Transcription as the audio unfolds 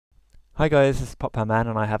Hi guys, this is Popper Man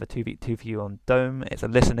and I have a 2v2 for you on Dome. It's a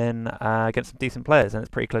listen-in against some decent players and it's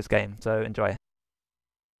a pretty close game, so enjoy.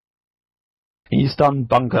 You stun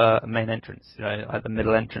bunker main entrance, at the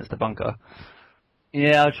middle entrance to bunker.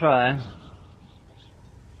 Yeah, I'll try.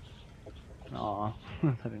 Aw,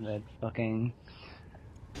 hoping they'd fucking...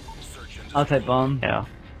 I'll take bomb. Yeah.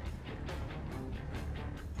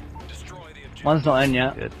 One's not in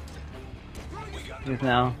yet. Good. He's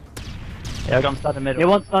now. Yeah, I got him stunned in middle. Yeah,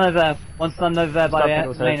 one's stunned over there. One's stunned over there by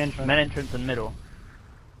Middle, the so main entrance. main entrance and middle.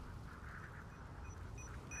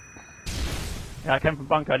 Yeah, I came from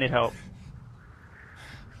bunker, I need help.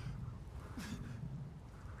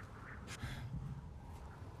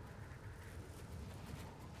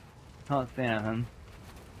 Can't see anything.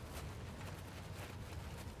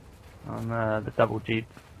 On the double Jeep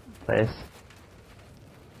place.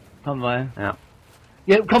 Convoy. Yeah.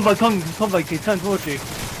 Yeah, convoy, he's coming towards you.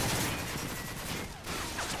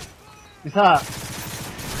 He's hurt.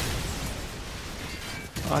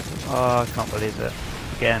 Oh, I can't believe it.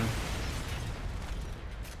 Again.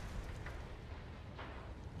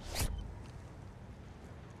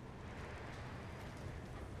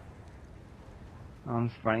 I'm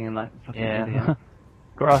just running in like a fucking Yeah. idiot.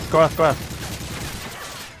 Grass.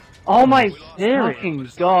 Oh my fucking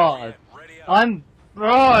god!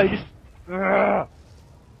 Bro,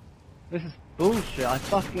 this is bullshit, I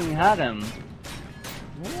fucking had him.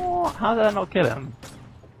 What? How did I not kill him?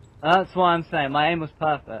 That's what I'm saying, my aim was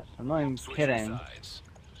perfect. I'm not even kidding.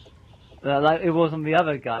 Like it was on the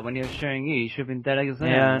other guy when he was shooting you should have been dead as him.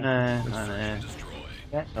 Yeah, I know.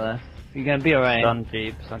 Reckless. You're gonna be alright. Stun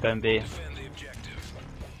Jeeps, I'm going B.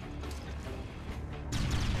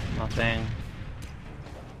 Nothing.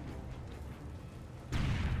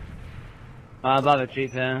 Above a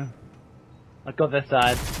Jeep here. I've got this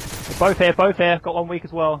side. They're both here. Got one weak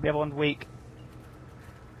as well. The other one's weak.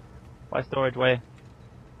 By storage way.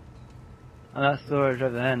 Oh, that's storage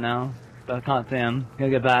over there now. But I can't see him.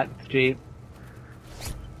 Gotta get back. It's Jeep.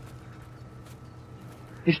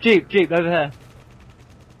 It's Jeep over here.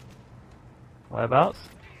 Whereabouts?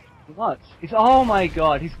 What? He's, oh my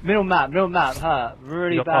god, he's middle map, hurt.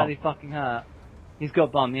 Really badly fucking hurt. He's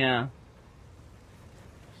got bomb, yeah.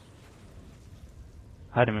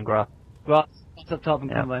 Hide him in grass. Grass, up top and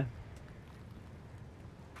Yeah. convoy.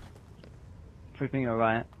 Freaking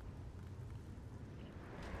alright.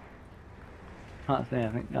 Can't see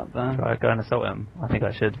anything up there. Try go and assault him. I think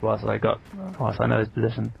I should whilst I know his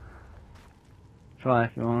position. Try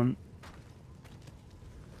if you want.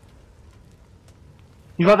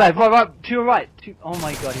 He's right there, right, to your right. Oh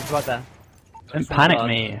my god, he's right there. Don't panic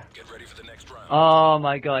me. Oh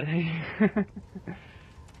my god.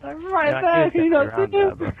 I'm right there, can you not see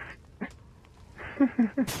him?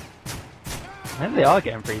 I think they are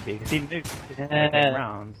getting free P because he moved Yeah.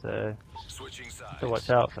 around, so have to watch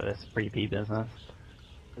out for this free P business.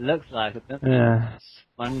 It looks like it, doesn't it? Yeah.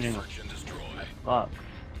 Sponging. Fuck.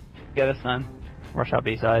 Get this man. Rush out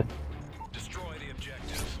B side. Destroy the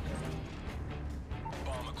objective.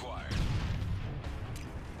 Bomb acquired.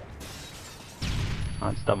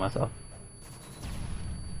 I just done myself.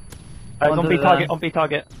 It's One's on B over target, there. on B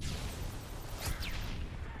target.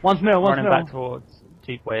 One's middle, Running back towards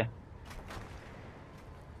Jeep way.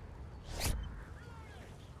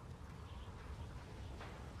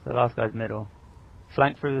 So the last guy's middle.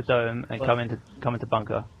 Flank through the dome and come into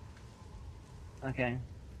bunker. Okay.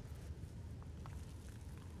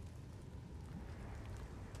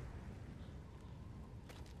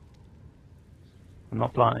 I'm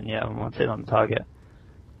not planting yet, I'm sitting on the target.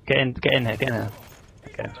 Get in here.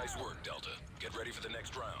 Okay. Nice work, Delta. Get ready for the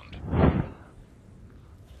next round.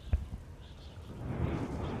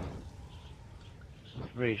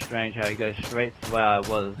 It's really strange how he goes straight to where I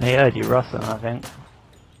was. He heard you rustling, I think.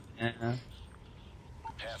 Yeah.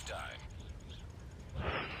 Halftime.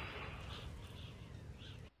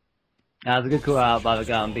 That was a good call out by the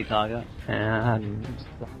guy on B target. Yeah,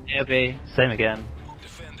 Yeah, B. same again.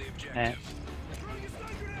 Defend the objective. Yeah.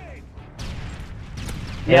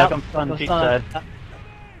 Yeah, Yep, I'm stunned got Jeep stunned. side.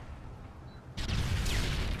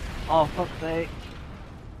 Oh, fuck's sake.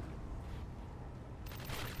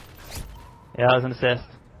 Yeah, that was an assist.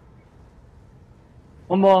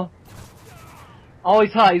 One more. Oh,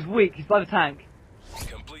 he's hurt, he's weak, he's by the tank.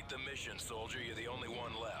 Complete the mission, soldier. You're the only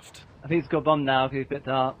one left. I think he's got bomb now because he's picked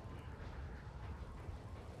it up.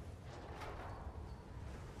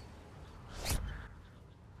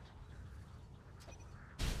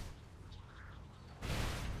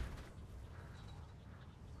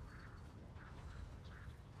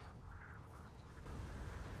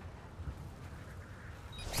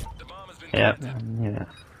 The bomb has been Yeah. planted.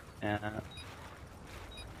 Yeah. Yeah.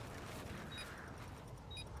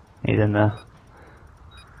 He's in there.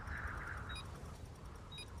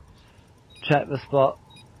 Check the spot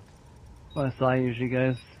where Sai usually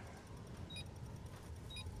goes.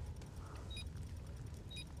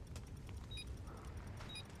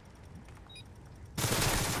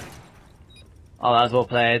 Oh, that was well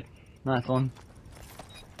played. Nice one.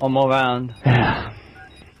 One more round. Yeah.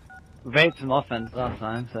 We made some offense last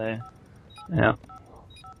time, so Yeah.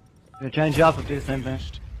 we'll change it up and do the same thing.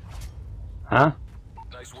 Huh?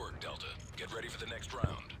 Nice work, Delta. Get ready for the next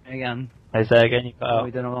round. Again. Hey, say again, you cut What out. are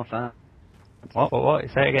we doing on offense? What?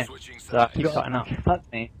 Say again. Switching So, sides. keep cutting out.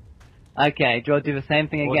 Fuck me. Okay, do you want to do the same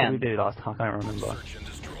thing What again? did we do last time? I can't remember. Search and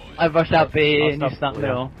destroy. I rushed out B I'll and you stop stuck for you.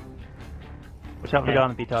 middle. Watch out for the guy on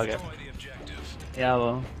the B target. Destroy the objective. Yeah,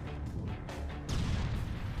 well.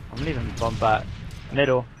 I'm leaving bomb back.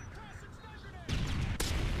 Middle.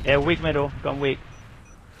 Yeah, weak middle. Gone weak.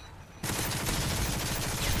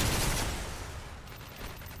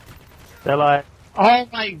 They're like, Oh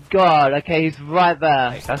my god, okay, he's right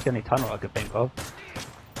there. that's the only tunnel I could think of.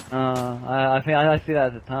 I think I see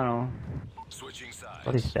that as a tunnel. Switching sides.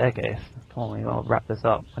 Bloody staircase. Come on, we gotta wrap this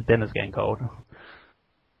up. My dinner's getting cold.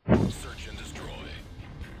 Search and destroy.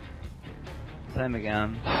 Same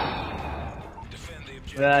again. Defend the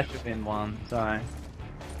objective. That should have been one, sorry.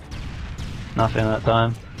 Nothing that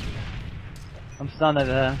time. I'm stunned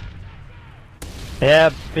over there.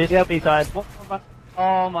 Yeah, B side.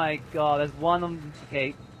 Oh my god, there's one on.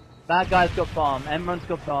 Okay, that guy's got bomb. Emron's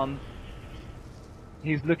got bomb.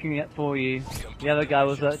 He's looking at for you. The other guy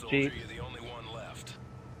was at Soldier, Jeep. you're the only one left.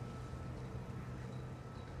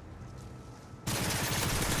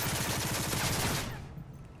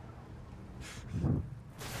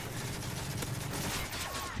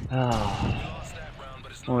 Oh, Lost that round,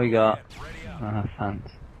 but it's what not we got? yet. Ready up.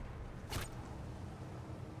 Thanks.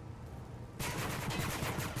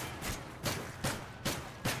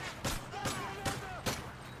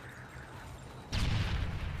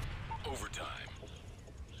 Overtime.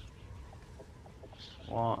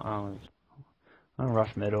 What? I'm gonna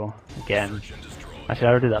rush middle again. Search and destroy. Actually, I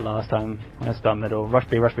already did that last time. I'm gonna start middle. Rush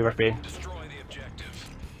B, rush B, rush B. Destroy the objective.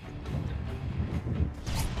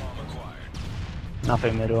 Bomb acquired.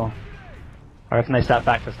 Nothing middle. I reckon they sat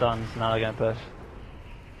back for stuns, now they're gonna push.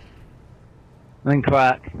 Then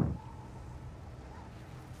crack.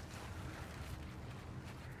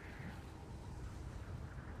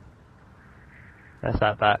 They're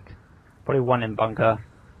sat back. Probably one in bunker.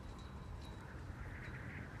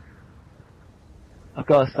 I've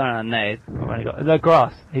got a stun and a nade. I've only got the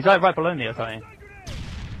grass. He's like right below me or something.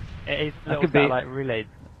 He's That little could be- like relayed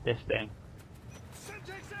this thing.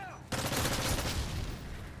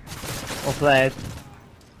 Well played.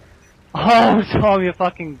 Oh, Tom, you're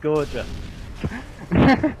fucking gorgeous.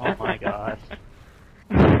 Oh my god.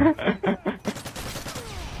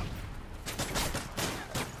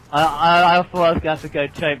 I thought I was going to have to go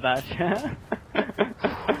choke match.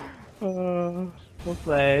 Well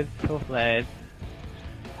played, well played.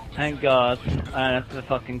 Thank God I don't have to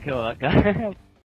fucking kill that guy.